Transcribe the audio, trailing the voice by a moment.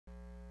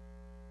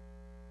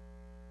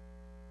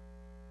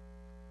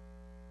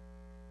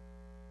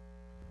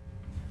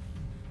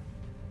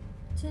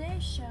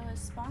Today's show is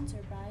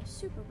sponsored by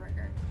Super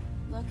Burger,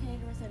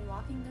 located within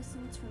walking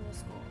distance from the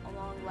school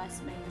along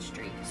West Main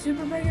Street.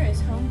 Super Burger is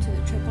home to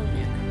the Triple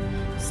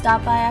Nuke.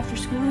 Stop by after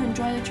school and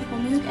enjoy the Triple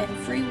Nuke and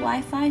free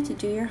Wi-Fi to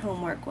do your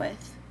homework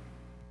with.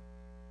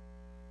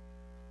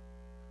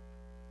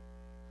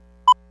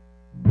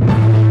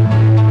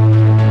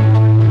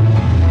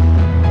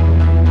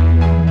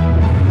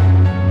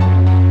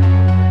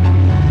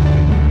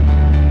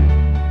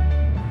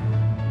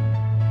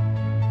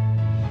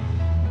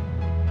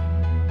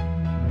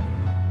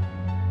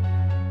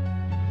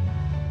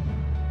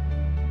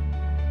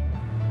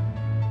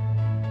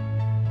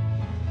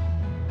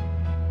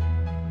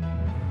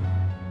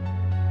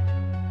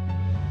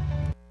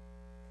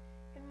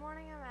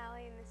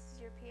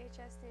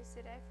 PHS News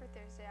Today for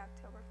Thursday,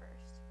 October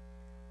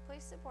 1st.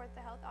 Please support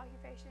the Health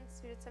Occupation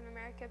Students of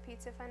America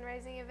Pizza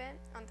fundraising event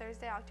on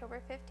Thursday,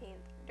 October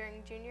 15th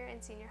during junior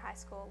and senior high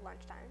school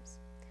lunchtimes.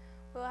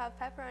 We will have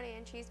pepperoni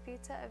and cheese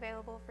pizza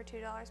available for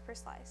 $2 per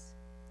slice.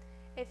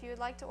 If you would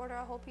like to order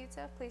a whole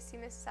pizza, please see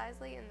Mrs.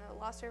 Isley in the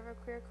Lost River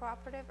Career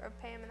Cooperative or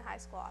pay him in the high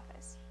school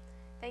office.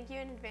 Thank you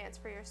in advance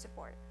for your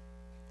support.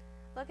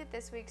 Look at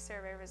this week's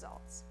survey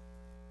results.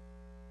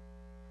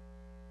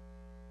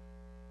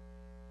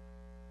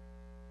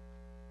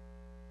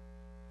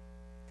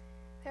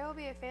 There will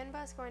be a fan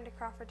bus going to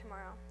Crawford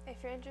tomorrow. If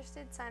you're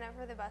interested, sign up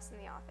for the bus in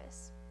the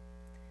office.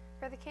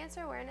 For the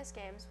Cancer Awareness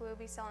Games, we will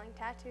be selling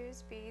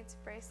tattoos, beads,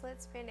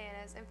 bracelets,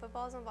 bandanas, and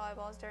footballs and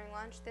volleyballs during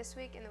lunch this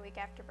week and the week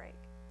after break.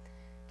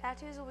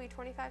 Tattoos will be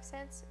 25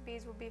 cents,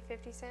 beads will be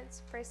 50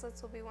 cents,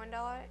 bracelets will be $1,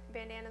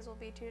 bandanas will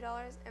be $2,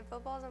 and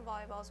footballs and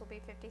volleyballs will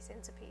be 50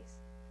 cents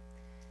apiece.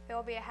 There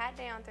will be a hat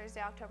day on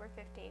Thursday, October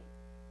 15th.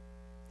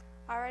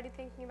 Already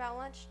thinking about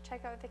lunch?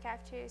 Check out what the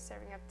cafeteria is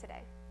serving up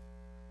today.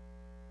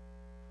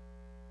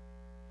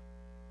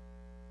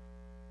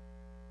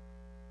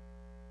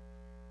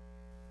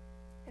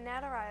 And now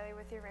to Riley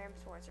with your Rams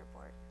Sports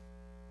Report.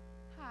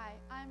 Hi,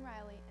 I'm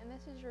Riley, and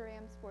this is your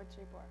Rams Sports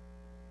Report.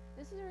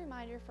 This is a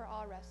reminder for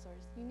all wrestlers.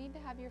 You need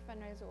to have your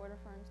fundraiser order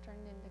forms turned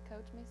in to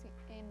Coach Miss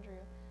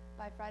Andrew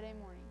by Friday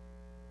morning.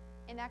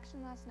 In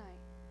action last night,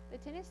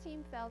 the tennis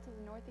team fell to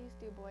the Northeast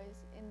Dubois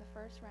in the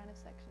first round of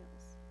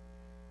sectionals.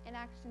 In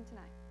action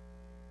tonight,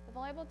 the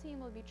volleyball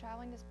team will be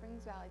traveling to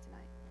Springs Valley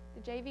tonight.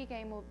 The JV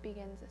game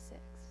begins at 6.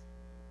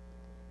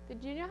 The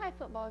junior high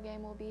football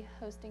game will be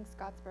hosting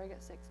Scottsburg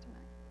at 6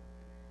 tonight.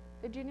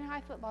 The junior high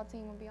football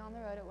team will be on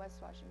the road at West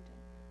Washington.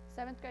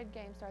 7th grade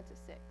game starts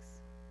at 6.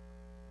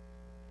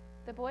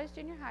 The boys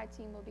junior high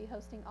team will be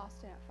hosting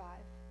Austin at 5.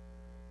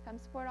 Come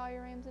support all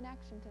your Rams in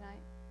action tonight.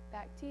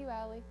 Back to you,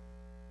 Allie.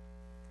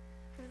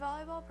 The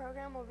volleyball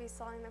program will be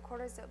selling the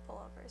quarter zip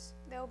pullovers.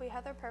 They will be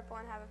heather purple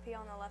and have a P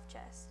on the left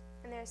chest,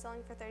 and they are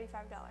selling for $35.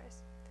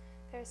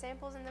 There are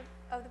samples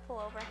of the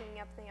pullover hanging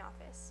up in the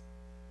office.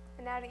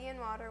 And now to Ian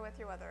Water with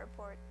your weather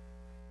report.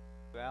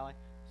 Allie.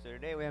 So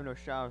today we have no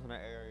showers in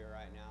our area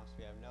right now, so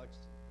we have no %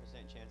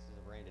 chances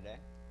of rain today.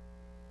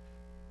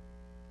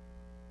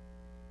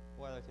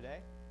 Weather today.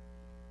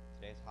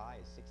 Today's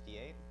high is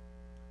 68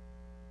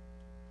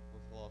 with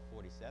a low of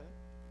 47.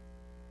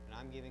 And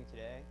I'm giving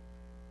today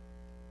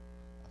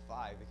a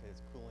 5 because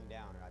it's cooling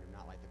down and I do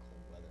not like the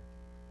cold weather.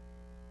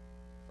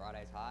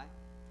 Friday's high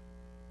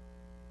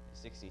is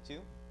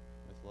 62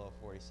 with a low of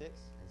 46.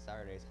 And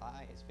Saturday's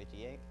high is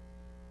 58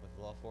 with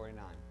a low of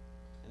 49.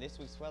 And this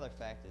week's weather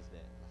fact is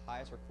that the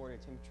highest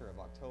recorded temperature of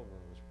October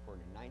was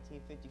recorded in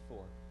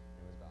 1954 and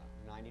it was about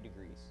 90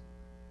 degrees.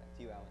 Back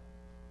to you, Allie.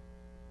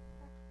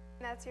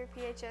 And that's your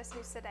PHS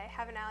News Today.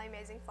 Have an Allie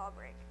amazing fall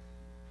break.